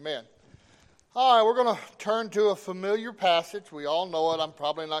Amen. All right, we're going to turn to a familiar passage. We all know it. I'm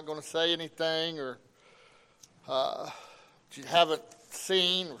probably not going to say anything or you haven't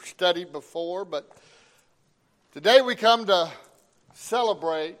seen or studied before, but today we come to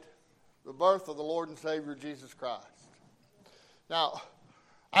celebrate the birth of the Lord and Savior Jesus Christ. Now,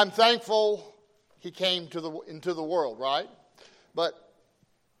 I'm thankful He came into the world, right? But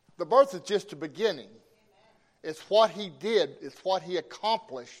the birth is just a beginning. It's what He did. It's what He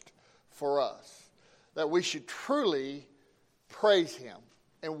accomplished for us. That we should truly praise Him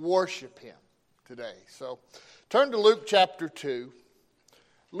and worship Him today. So turn to Luke chapter 2.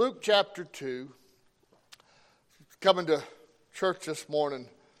 Luke chapter 2. Coming to church this morning,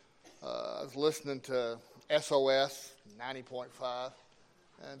 I was listening to SOS 90.5.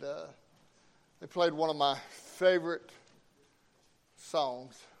 And they played one of my favorite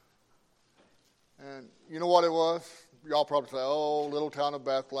songs. And you know what it was? Y'all probably say, oh, little town of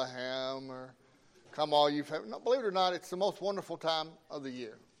Bethlehem, or come all you family. No, believe it or not, it's the most wonderful time of the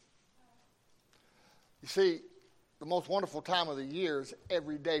year. You see, the most wonderful time of the year is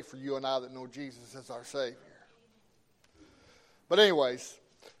every day for you and I that know Jesus as our Savior. But anyways,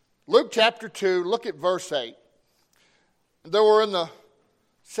 Luke chapter 2, look at verse 8. There were in the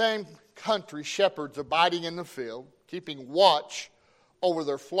same country shepherds abiding in the field, keeping watch over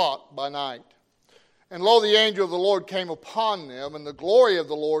their flock by night. And lo, the angel of the Lord came upon them, and the glory of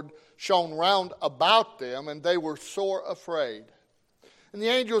the Lord shone round about them, and they were sore afraid. And the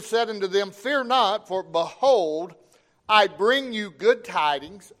angel said unto them, Fear not, for behold, I bring you good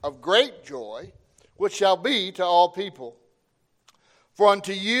tidings of great joy, which shall be to all people. For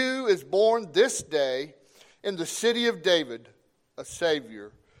unto you is born this day in the city of David a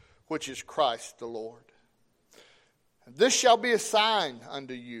Savior, which is Christ the Lord. This shall be a sign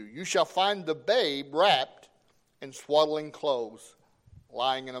unto you. You shall find the babe wrapped in swaddling clothes,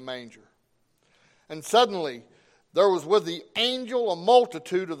 lying in a manger. And suddenly there was with the angel a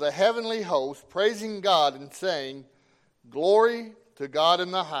multitude of the heavenly host, praising God and saying, Glory to God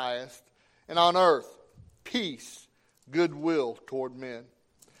in the highest, and on earth peace, goodwill toward men.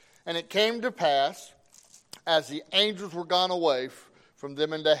 And it came to pass, as the angels were gone away from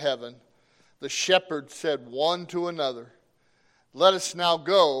them into heaven, the shepherds said one to another, Let us now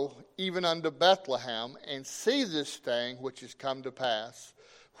go even unto Bethlehem, and see this thing which is come to pass,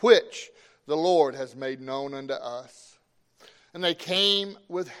 which the Lord has made known unto us. And they came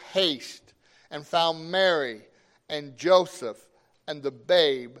with haste, and found Mary and Joseph and the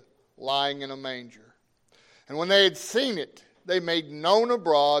babe lying in a manger. And when they had seen it, they made known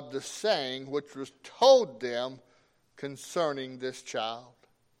abroad the saying which was told them concerning this child.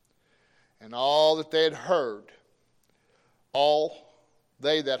 And all that they had heard, all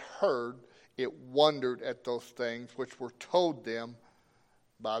they that heard it wondered at those things which were told them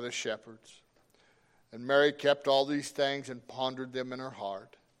by the shepherds. And Mary kept all these things and pondered them in her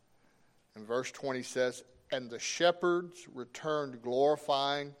heart. And verse 20 says, And the shepherds returned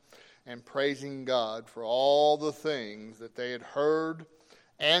glorifying and praising God for all the things that they had heard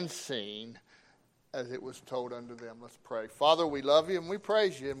and seen as it was told unto them. Let's pray. Father, we love you and we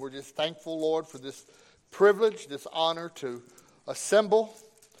praise you, and we're just thankful, Lord, for this privilege, this honor to assemble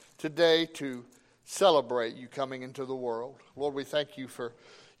today to celebrate you coming into the world. Lord, we thank you for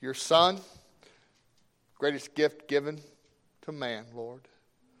your Son, greatest gift given to man, Lord.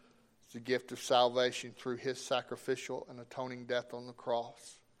 It's the gift of salvation through his sacrificial and atoning death on the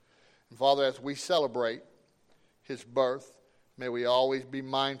cross. And Father, as we celebrate his birth, may we always be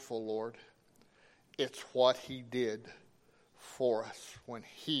mindful, Lord, it's what he did for us when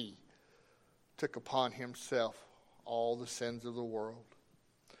he took upon himself all the sins of the world.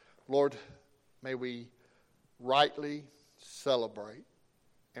 Lord, may we rightly celebrate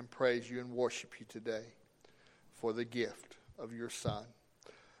and praise you and worship you today for the gift of your Son.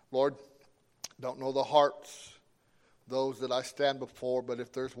 Lord, don't know the hearts of those that I stand before, but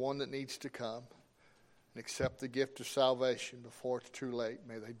if there's one that needs to come and accept the gift of salvation before it's too late,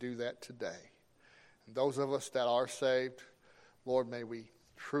 may they do that today. And those of us that are saved, Lord, may we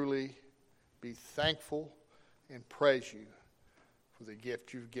truly be thankful and praise you for the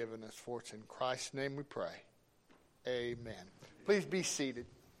gift you've given us. For it's in Christ's name we pray. Amen. Please be seated.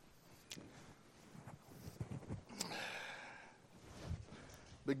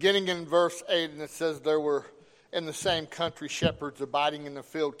 Beginning in verse 8, and it says, There were in the same country shepherds abiding in the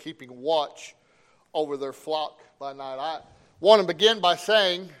field, keeping watch over their flock by night. I want to begin by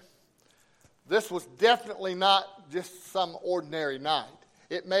saying, this was definitely not just some ordinary night.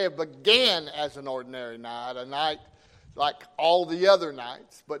 It may have began as an ordinary night, a night like all the other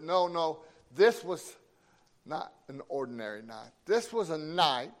nights. But no, this was not an ordinary night. This was a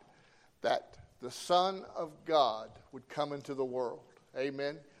night that the Son of God would come into the world.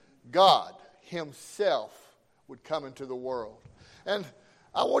 Amen. God himself would come into the world. And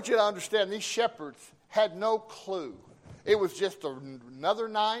I want you to understand, these shepherds had no clue. It was just another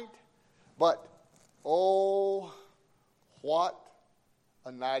night, but oh, what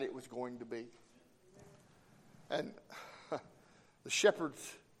a night it was going to be. And the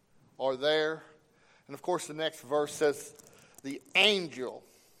shepherds are there. And of course, the next verse says, the angel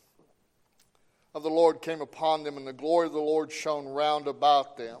of the Lord came upon them, and the glory of the Lord shone round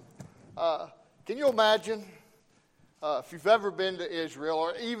about them. Can you imagine if you've ever been to Israel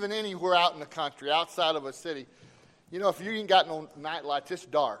or even anywhere out in the country, outside of a city, you know, if you ain't got no night lights, it's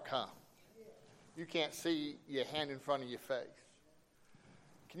dark, huh? You can't see your hand in front of your face.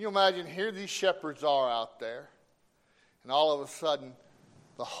 Can you imagine, here these shepherds are out there, and all of a sudden,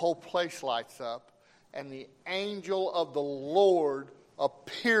 the whole place lights up, and the angel of the Lord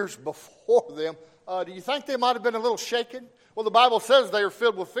appears before them. Do you think they might have been a little shaken? Well, the Bible says they are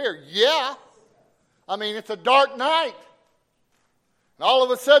filled with fear. Yeah. I mean, it's a dark night. And all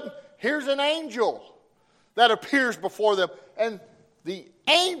of a sudden, here's an angel that appears before them. And the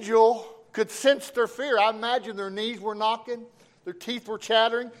angel could sense their fear. I imagine their knees were knocking. Their teeth were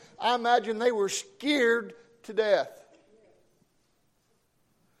chattering. I imagine they were scared to death.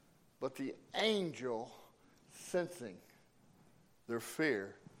 But the angel, sensing their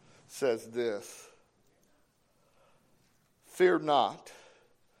fear, says this: fear not,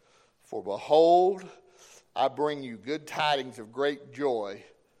 for behold, I bring you good tidings of great joy,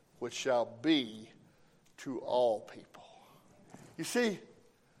 which shall be to all people. You see,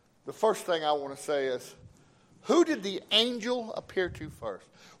 the first thing I want to say is, who did the angel appear to first?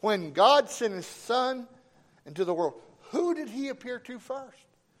 When God sent his Son into the world, who did he appear to first?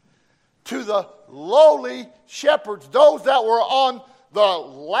 To the lowly shepherds, those that were on the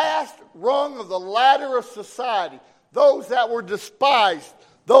last rung of the ladder of society, those that were despised,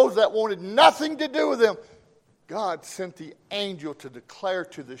 those that wanted nothing to do with them. God sent the angel to declare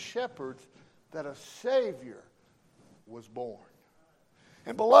to the shepherds that a Savior was born.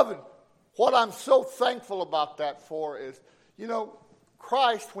 And beloved, what I'm so thankful about that for is, you know,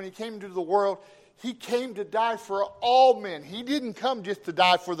 Christ, when he came into the world, he came to die for all men. He didn't come just to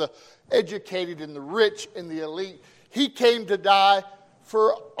die for the educated and the rich and the elite. He came to die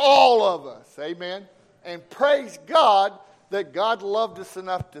for all of us. Amen. And praise God that God loved us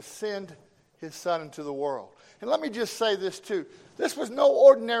enough to send his Son into the world. And let me just say this too. This was no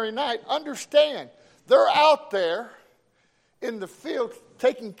ordinary night. Understand, they're out there in the field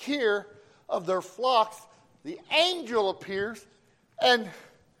taking care of their flocks. The angel appears, and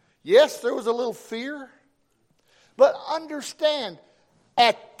yes, there was a little fear, but understand,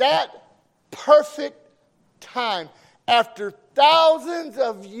 at that perfect time, after thousands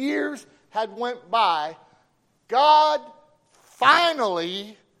of years had went by, God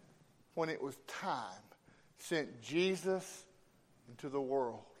finally, when it was time, sent Jesus into the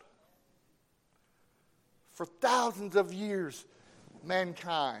world. For thousands of years,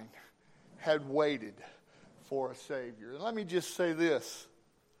 mankind had waited for a Savior. And let me just say this.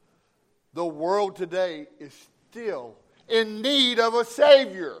 The world today is still in need of a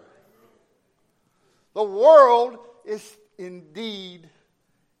Savior. The world is indeed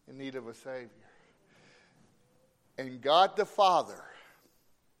in need of a Savior. And God the Father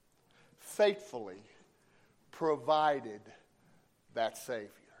faithfully provided that Savior.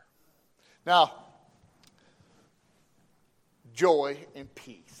 Now, joy and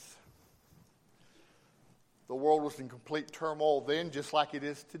peace. The world was in complete turmoil then, just like it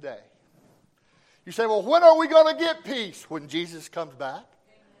is today. You say, well, when are we going to get peace? When Jesus comes back.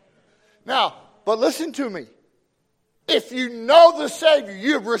 Now, but listen to me. If you know the Savior,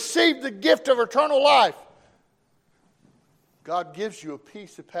 you have received the gift of eternal life, God gives you a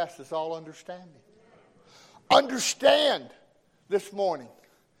peace that passes all understanding. Understand this morning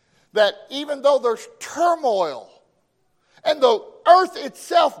that even though there's turmoil and the earth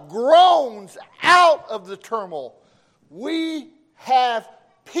itself groans out of the turmoil, we have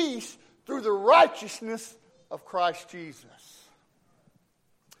peace through the righteousness of Christ Jesus.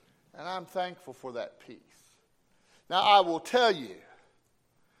 And I'm thankful for that peace. Now, I will tell you,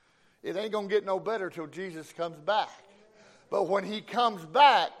 it ain't going to get no better till Jesus comes back. But when he comes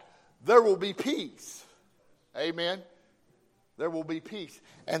back, there will be peace. Amen? There will be peace.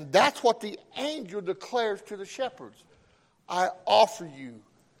 And that's what the angel declares to the shepherds. I offer you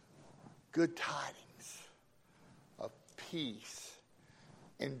good tidings of peace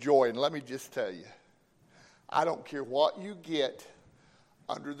and joy. And let me just tell you, I don't care what you get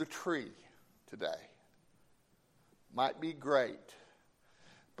under the tree today. might be great,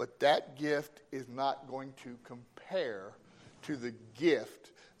 but that gift is not going to compare to the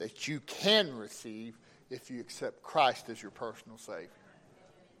gift that you can receive if you accept Christ as your personal Savior.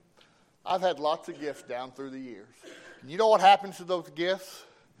 I've had lots of gifts down through the years. And you know what happens to those gifts?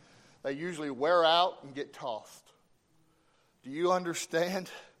 They usually wear out and get tossed. Do you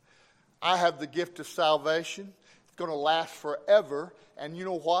understand? I have the gift of salvation. It's going to last forever. And you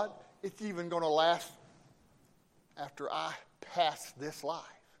know what? It's even going to last after I pass this life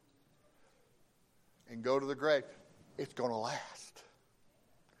and go to the grave. It's going to last.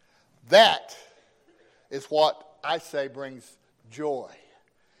 That is what I say brings joy.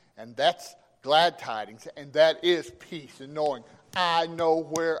 And that's glad tidings. And that is peace in knowing I know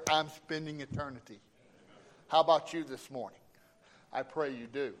where I'm spending eternity. How about you this morning? I pray you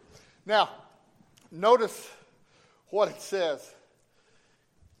do. Now, notice what it says.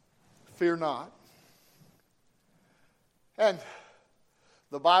 Fear not. And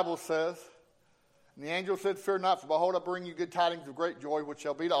the Bible says, and the angel said, fear not, for behold, I bring you good tidings of great joy, which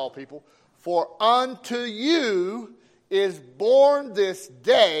shall be to all people. For unto you is born this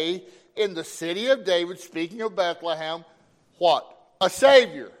day in the city of David, speaking of Bethlehem, what? A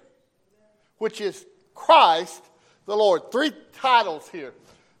Savior, which is Christ the Lord. 3 titles here.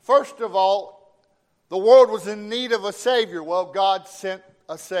 First of all, the world was in need of a Savior. Well, God sent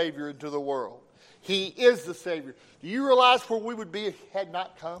a Savior into the world. He is the Savior. Do you realize where we would be if He had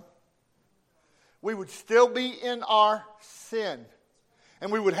not come? We would still be in our sin.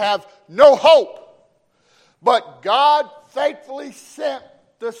 And we would have no hope. But God faithfully sent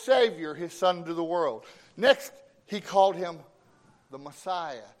the Savior, His Son, into the world. Next, He called Him the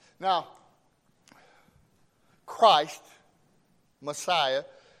Messiah. Now, Christ, Messiah,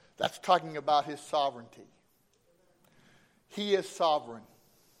 that's talking about His sovereignty. He is sovereign.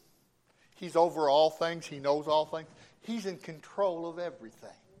 He's over all things. He knows all things. He's in control of everything.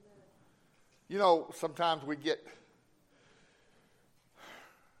 You know, sometimes we get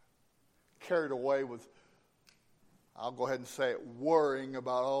carried away with, I'll go ahead and say it, worrying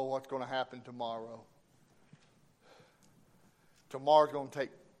about, what's going to happen tomorrow. Tomorrow's going to take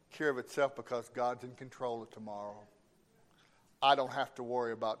care of itself because God's in control of tomorrow. I don't have to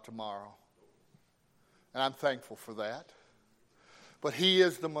worry about tomorrow. And I'm thankful for that. But He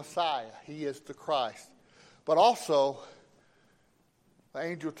is the Messiah. He is the Christ. But also, the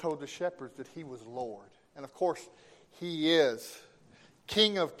angel told the shepherds that He was Lord. And of course, He is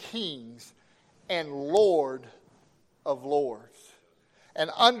King of kings and Lord of lords. And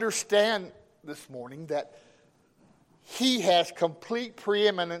understand this morning that He has complete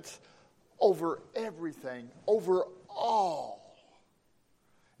preeminence over everything, over all.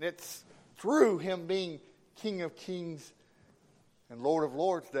 And it's through Him being King of kings and Lord of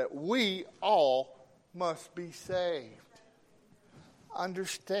lords that we all must be saved.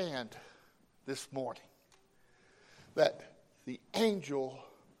 Understand this morning that the angel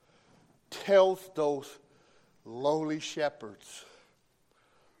tells those lowly shepherds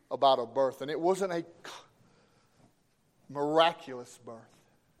about a birth. And it wasn't a miraculous birth.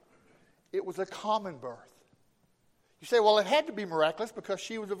 It was a common birth. You say, well, it had to be miraculous because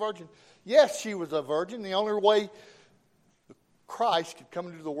she was a virgin. Yes, she was a virgin. The only way Christ could come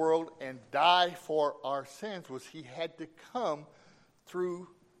into the world and die for our sins was He had to come through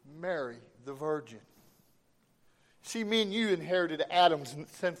Mary, the virgin. See, me and you inherited Adam's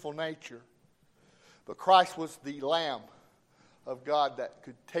sinful nature. But Christ was the Lamb of God that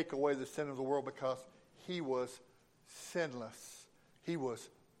could take away the sin of the world because He was sinless. He was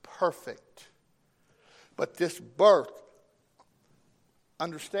perfect. But this birth,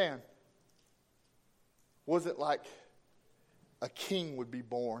 understand, wasn't like a king would be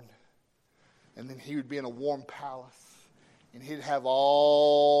born and then he would be in a warm palace and he'd have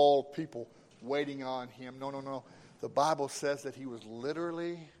all people waiting on him. No. The Bible says that He was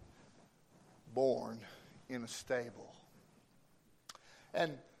literally born in a stable.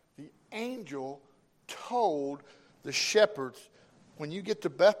 And the angel told the shepherds, when you get to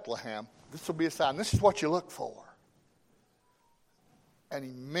Bethlehem, this will be a sign. This is what you look for. And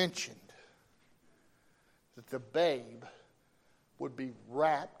he mentioned that the babe would be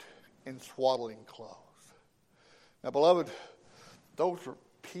wrapped in swaddling clothes. Now, beloved, those were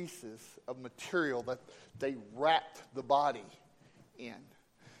pieces of material that they wrapped the body in.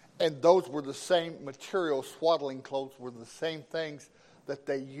 And those were the same material, swaddling clothes were the same things that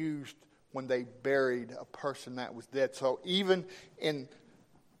they used when they buried a person that was dead. So even in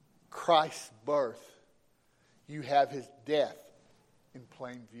Christ's birth, you have His death in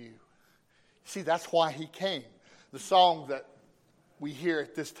plain view. See, that's why He came. The song that we hear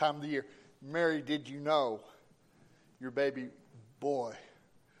at this time of the year, Mary, did you know? your baby boy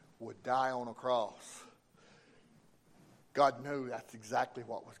would die on a cross. God knew that's exactly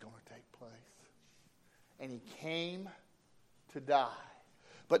what was going to take place. And he came to die.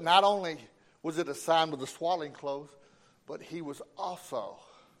 But not only was it a sign with the swaddling clothes, but he was also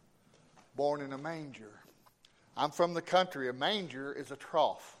born in a manger. I'm from the country. A manger is a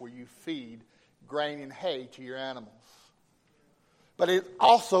trough where you feed grain and hay to your animals. But it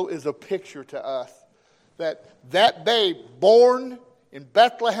also is a picture to us that babe born in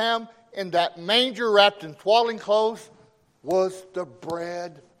Bethlehem in that manger wrapped in swaddling clothes was the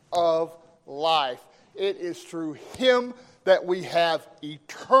bread of life. It is through him that we have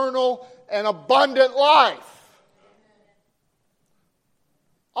eternal and abundant life.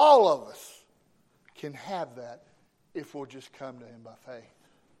 All of us can have that if we'll just come to him by faith.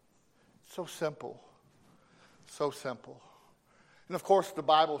 So simple. So simple. And of course, the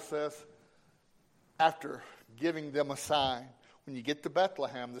Bible says, after giving them a sign, when you get to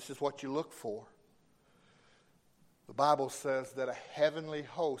Bethlehem, this is what you look for. The Bible says that a heavenly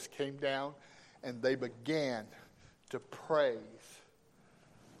host came down and they began to praise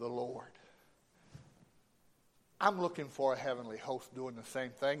the Lord. I'm looking for a heavenly host doing the same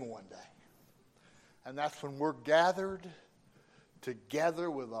thing one day. And that's when we're gathered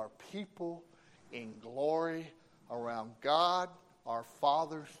together with our people in glory around God, our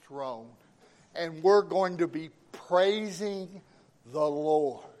Father's throne. And we're going to be praising the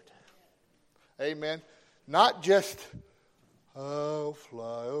Lord. Amen. Not just, oh,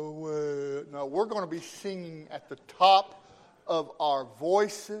 fly away. No, we're going to be singing at the top of our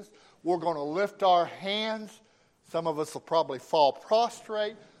voices. We're going to lift our hands. Some of us will probably fall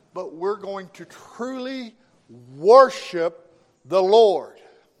prostrate, but we're going to truly worship the Lord.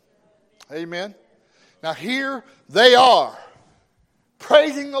 Amen. Now here they are,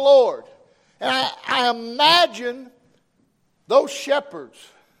 praising the Lord. And I imagine those shepherds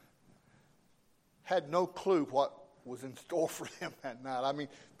had no clue what was in store for them that night. I mean,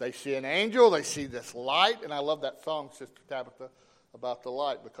 they see an angel, they see this light, and I love that song, Sister Tabitha, about the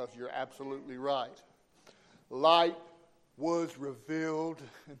light, because you're absolutely right. Light was revealed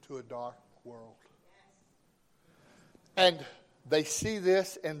into a dark world. And they see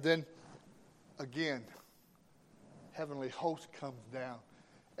this, and then again, heavenly host comes down.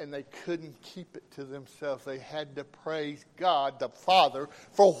 And they couldn't keep it to themselves. They had to praise God, the Father,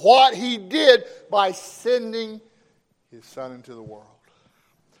 for what he did by sending his Son into the world.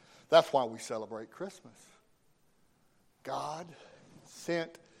 That's why we celebrate Christmas. God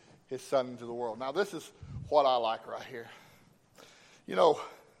sent his Son into the world. Now, this is what I like right here. You know,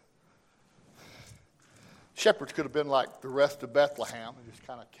 shepherds could have been like the rest of Bethlehem and just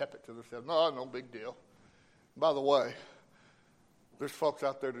kind of kept it to themselves. No big deal. By the way, there's folks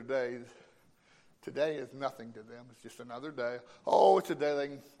out there today is nothing to them. It's just another day. Oh, it's a day they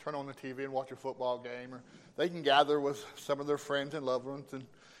can turn on the TV and watch a football game, or they can gather with some of their friends and loved ones and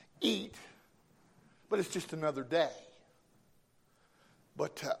eat. But it's just another day.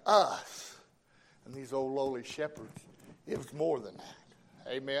 But to us, and these old lowly shepherds, it was more than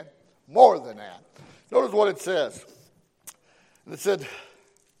that. Amen? More than that. Notice what it says. And it said,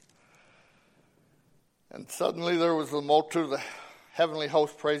 and suddenly there was a multitude of the heavenly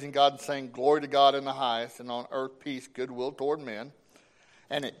host praising God and saying, glory to God in the highest, and on earth peace, goodwill toward men.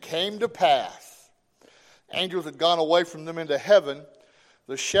 And it came to pass, angels had gone away from them into heaven.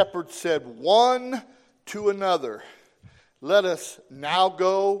 The shepherds said one to another, let us now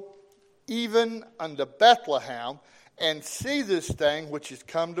go even unto Bethlehem, and see this thing which is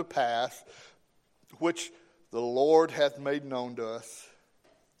come to pass, which the Lord hath made known to us.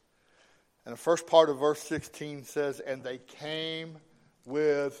 And the first part of verse 16 says, and they came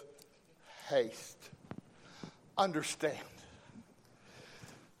with haste. Understand.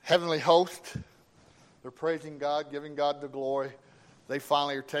 Heavenly host, they're praising God, giving God the glory. They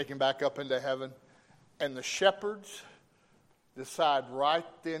finally are taken back up into heaven. And the shepherds decide right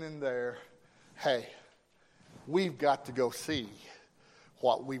then and there, hey, we've got to go see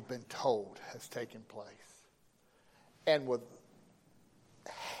what we've been told has taken place. And with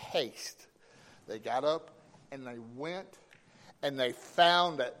haste, they got up and they went and they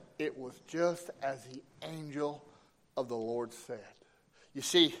found that it was just as the angel of the Lord said. You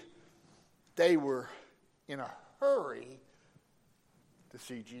see, they were in a hurry to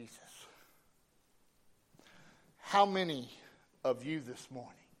see Jesus. How many of you this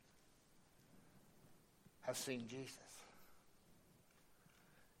morning have seen Jesus?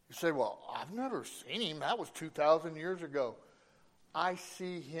 You say, well, I've never seen him. That was 2,000 years ago. I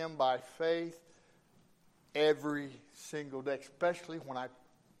see him by faith every single day, especially when I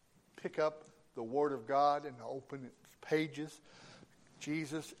pick up the Word of God and open its pages,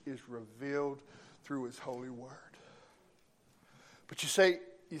 Jesus is revealed through His holy word. But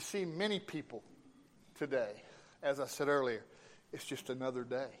you see many people today, as I said earlier, it's just another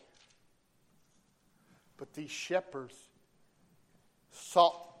day. But these shepherds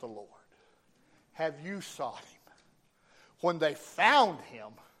sought the Lord. Have you sought Him? When they found Him,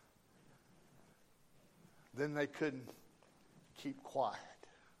 then they couldn't keep quiet.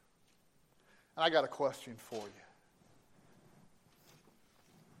 And I got a question for you.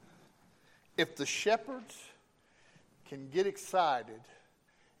 If the shepherds can get excited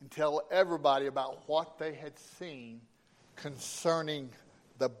and tell everybody about what they had seen concerning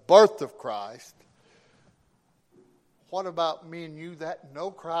the birth of Christ, what about me and you that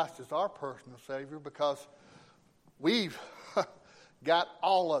know Christ as our personal Savior, because we've got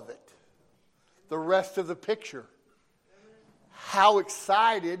all of it, the rest of the picture? How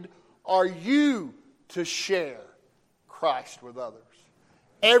excited are you to share Christ with others?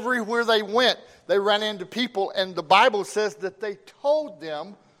 Everywhere they went, they ran into people, and the Bible says that they told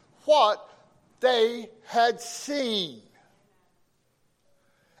them what they had seen.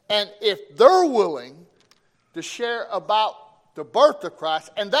 And if they're willing to share about the birth of Christ,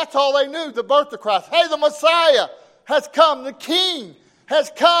 and that's all they knew, the birth of Christ. Hey, the Messiah has come. The King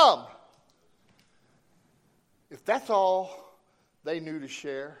has come. If that's all they knew to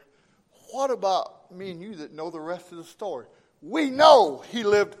share, what about me and you that know the rest of the story? We know He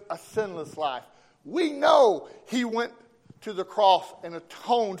lived a sinless life. We know He went to the cross and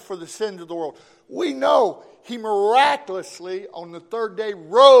atoned for the sins of the world. We know He miraculously on the third day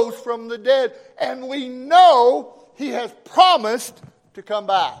rose from the dead. And we know He has promised to come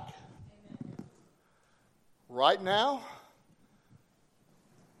back. Right now,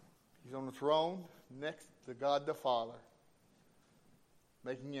 He's on the throne next to God the Father,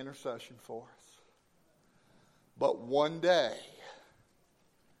 making intercession for us. But one day,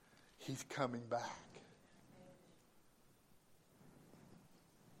 He's coming back.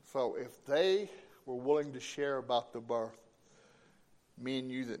 So if they were willing to share about the birth, me and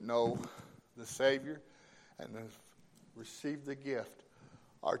you that know the Savior and have received the gift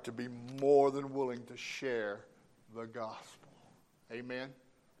are to be more than willing to share the gospel. Amen?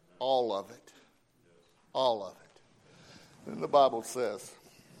 All of it. All of it. Then the Bible says,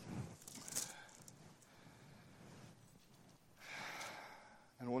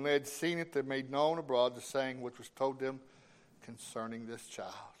 and when they had seen it, they made known abroad the saying which was told them concerning this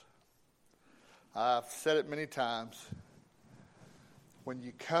child. I've said it many times. When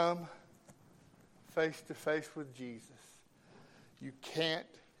you come face to face with Jesus, you can't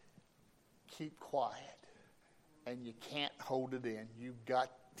keep quiet and you can't hold it in. You've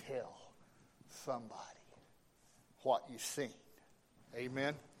got to tell somebody what you've seen.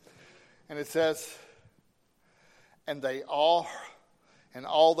 Amen? And it says, and all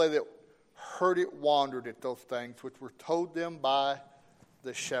they that heard it wondered at those things which were told them by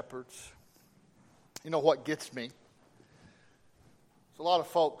the shepherds. You know what gets me? A lot of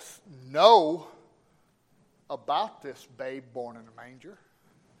folks know about this babe born in a manger,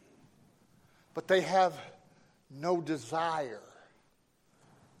 but they have no desire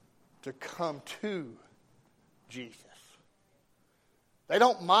to come to Jesus. They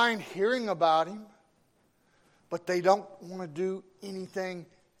don't mind hearing about Him, but they don't want to do anything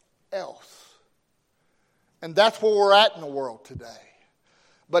else. And that's where we're at in the world today.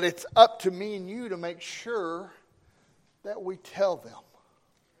 But it's up to me and you to make sure that we tell them.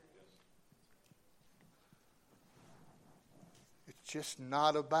 It's just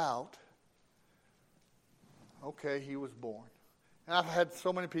not about, okay, He was born. And I've had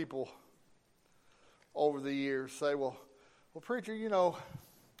so many people over the years say, well, preacher, you know,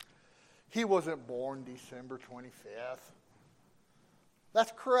 He wasn't born December 25th.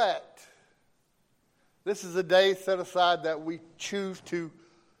 That's correct. This is a day set aside that we choose to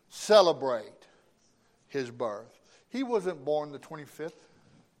celebrate His birth. He wasn't born the 25th.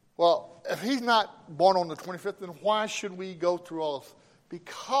 Well, if He's not born on the 25th, then why should we go through all this?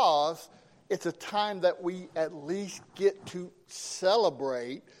 Because it's a time that we at least get to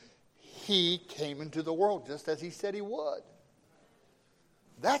celebrate He came into the world just as He said He would.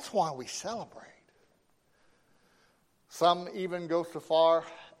 That's why we celebrate. Some even go so far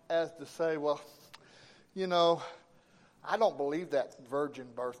as to say, well, you know, I don't believe that virgin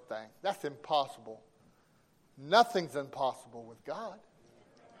birth thing. That's impossible. Nothing's impossible with God.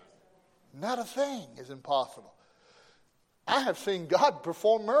 Not a thing is impossible. I have seen God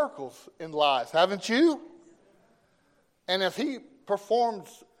perform miracles in lives, haven't you? And if He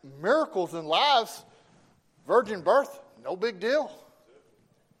performs miracles in lives, virgin birth, no big deal.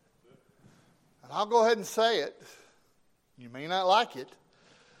 And I'll go ahead and say it. You may not like it,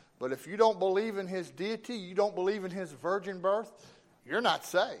 but if you don't believe in his deity, you don't believe in his virgin birth, you're not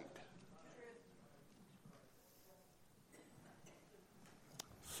saved.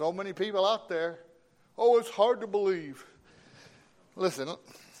 So many people out there, oh, it's hard to believe. Listen,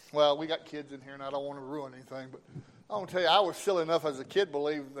 well, we got kids in here, and I don't want to ruin anything, but I want to tell you, I was silly enough as a kid to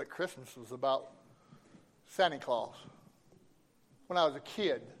believe that Christmas was about Santa Claus when I was a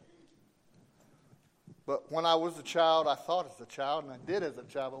kid. But when I was a child, I thought as a child, and I did as a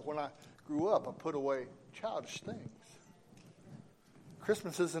child, but when I grew up, I put away childish things.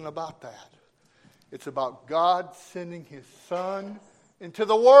 Christmas isn't about that. It's about God sending his Son into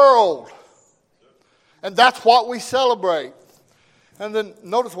the world. And that's what we celebrate. And then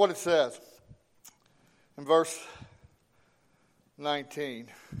notice what it says in verse 19.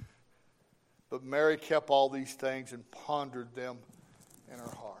 But Mary kept all these things and pondered them in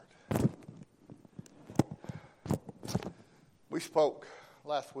her heart. We spoke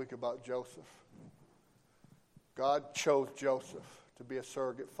last week about Joseph. God chose Joseph to be a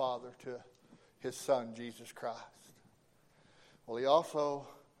surrogate father to his son, Jesus Christ. Well, he also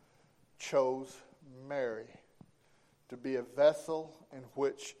chose Mary to be a vessel in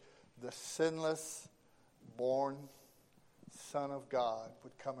which the sinless, born Son of God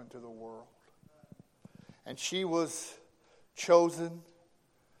would come into the world. And she was chosen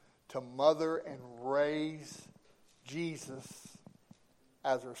to mother and raise Jesus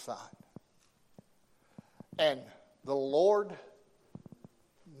as her son. And the Lord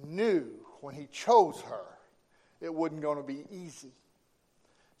knew when he chose her, it wasn't going to be easy.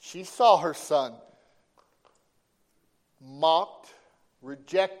 She saw her son mocked,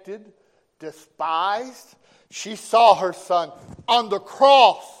 rejected, despised. She saw her son on the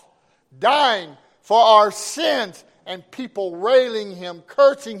cross, dying for our sins, and people railing him,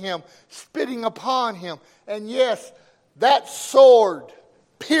 cursing him, spitting upon him. And yes, that sword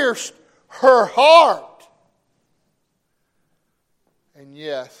pierced her heart. And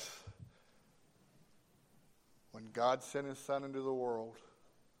yes, when God sent his son into the world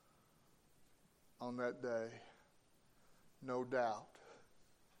on that day, no doubt,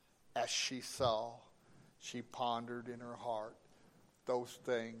 as she saw, she pondered in her heart those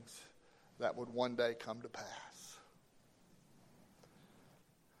things that would one day come to pass.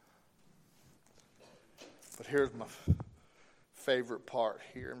 But here's my favorite part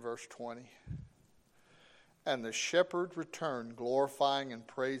here in verse 20. And the shepherds returned, glorifying and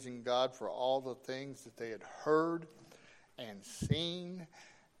praising God for all the things that they had heard and seen,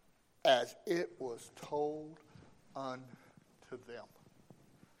 as it was told unto them.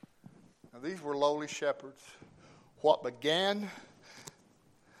 Now, these were lowly shepherds. What began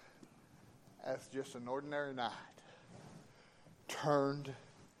as just an ordinary night turned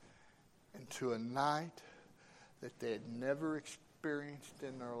into a night that they had never experienced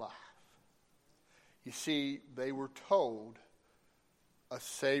in their life. You see, they were told a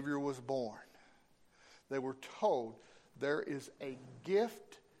Savior was born. They were told there is a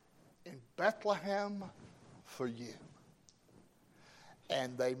gift in Bethlehem for you.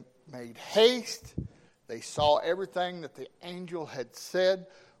 And they made haste. They saw everything that the angel had said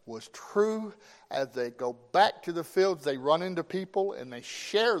was true. As they go back to the fields, they run into people and they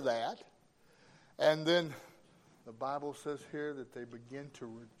share that. And then the Bible says here that they begin to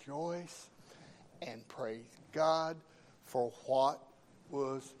rejoice and praise God for what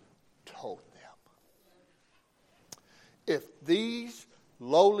was told them. If these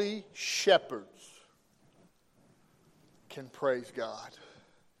lowly shepherds can praise God,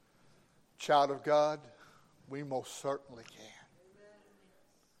 child of God, we most certainly can.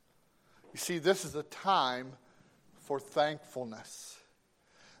 You see, this is a time for thankfulness.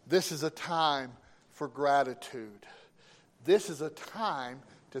 This is a time for gratitude. This is a time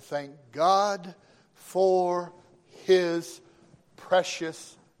to thank God for his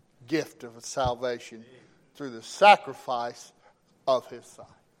precious gift of salvation through the sacrifice of his Son.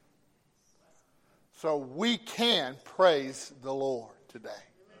 So we can praise the Lord today.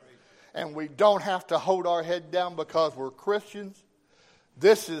 And we don't have to hold our head down because we're Christians.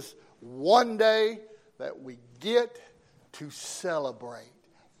 This is one day that we get to celebrate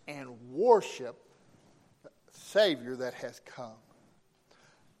and worship the Savior that has come.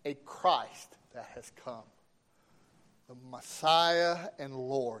 A Christ that has come. The Messiah and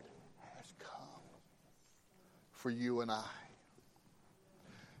Lord has come for you and I.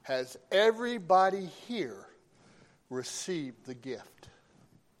 Has everybody here received the gift?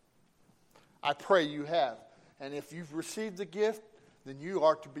 I pray you have. And if you've received the gift, then you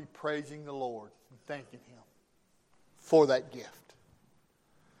are to be praising the Lord and thanking him for that gift.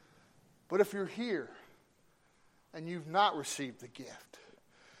 But if you're here and you've not received the gift,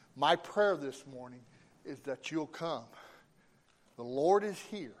 my prayer this morning is that you'll come. The Lord is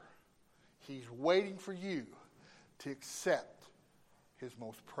here. He's waiting for you to accept His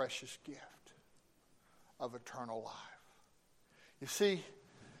most precious gift of eternal life. You see,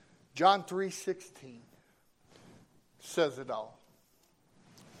 John 3:16 says it all.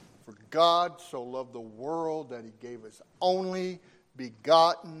 For God so loved the world that He gave His only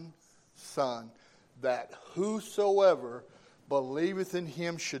begotten Son, that whosoever believeth in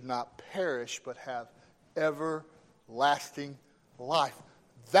Him should not perish, but have everlasting life.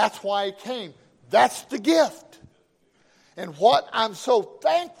 That's why He came. That's the gift. And what I'm so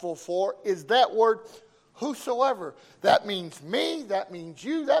thankful for is that word, whosoever. That means me, that means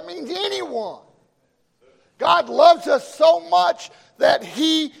you, that means anyone. God loves us so much that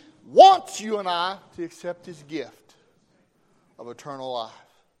He wants you and I to accept His gift of eternal life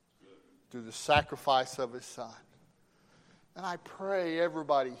through the sacrifice of His Son. And I pray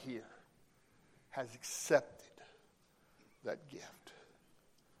everybody here has accepted that gift.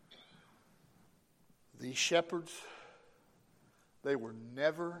 These shepherds, they were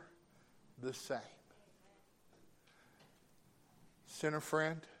never the same. Sinner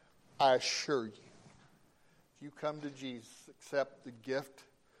friend, I assure you, if you come to Jesus, accept the gift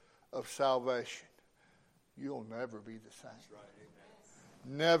of salvation, you'll never be the same. That's right,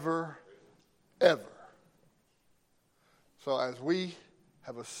 amen. Never, ever. So as we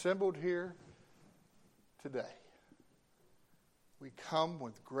have assembled here today, we come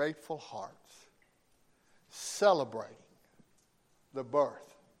with grateful hearts, celebrating the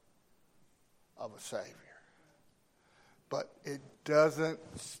birth of a Savior. But it doesn't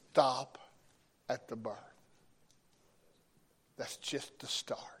stop at the birth. That's just the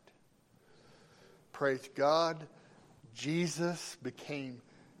start. Praise God, Jesus became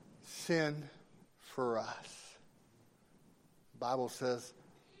sin for us. The Bible says,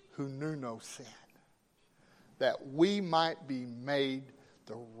 who knew no sin, that we might be made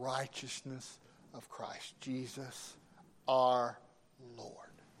the righteousness of Christ Jesus our Lord.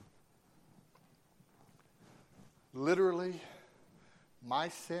 Literally, my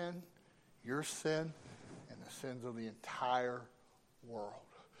sin, your sin, and the sins of the entire world,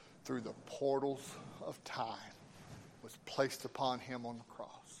 through the portals of time, was placed upon Him on the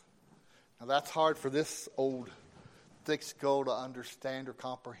cross. Now that's hard for this old thick skull to understand or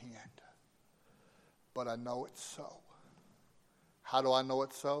comprehend. But I know it's so. How do I know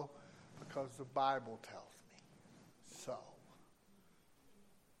it's so? Because the Bible tells me so.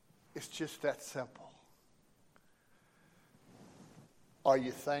 It's just that simple. Are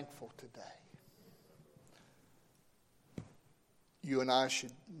you thankful today? You and I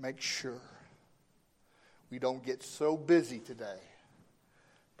should make sure we don't get so busy today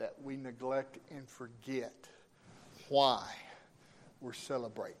that we neglect and forget why we're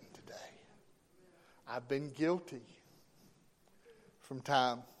celebrating today. I've been guilty from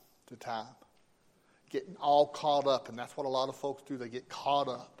time to time, getting all caught up, and that's what a lot of folks do. They get caught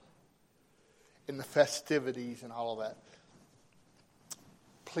up in the festivities and all of that.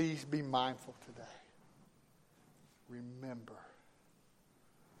 Please be mindful today. Remember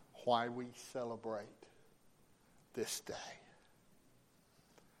why we celebrate this day.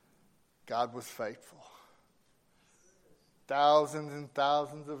 God was faithful. Thousands and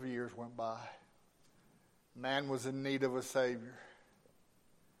thousands of years went by. Man was in need of a Savior.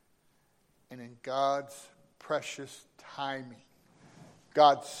 And in God's precious timing,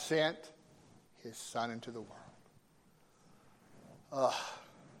 God sent His Son into the world.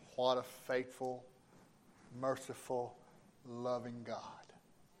 What a faithful, merciful, loving God.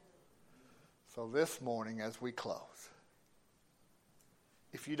 So this morning as we close,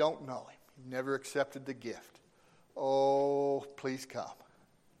 if you don't know Him, you've never accepted the gift, oh, please come.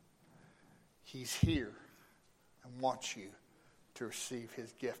 He's here and wants you to receive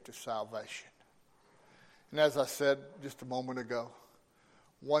His gift of salvation. And as I said just a moment ago,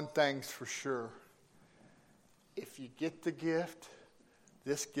 one thing's for sure. If you get the gift,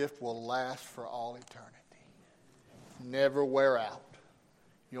 this gift will last for all eternity. Never wear out.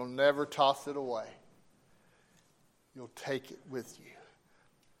 You'll never toss it away. You'll take it with you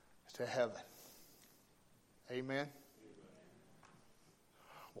to heaven. Amen?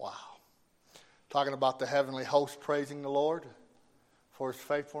 Wow. Talking about the heavenly host praising the Lord for His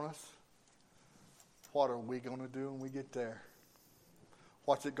faithfulness. What are we going to do when we get there?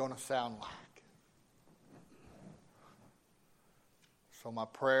 What's it going to sound like? So my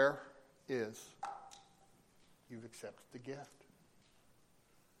prayer is you've accepted the gift.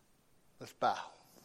 Let's bow.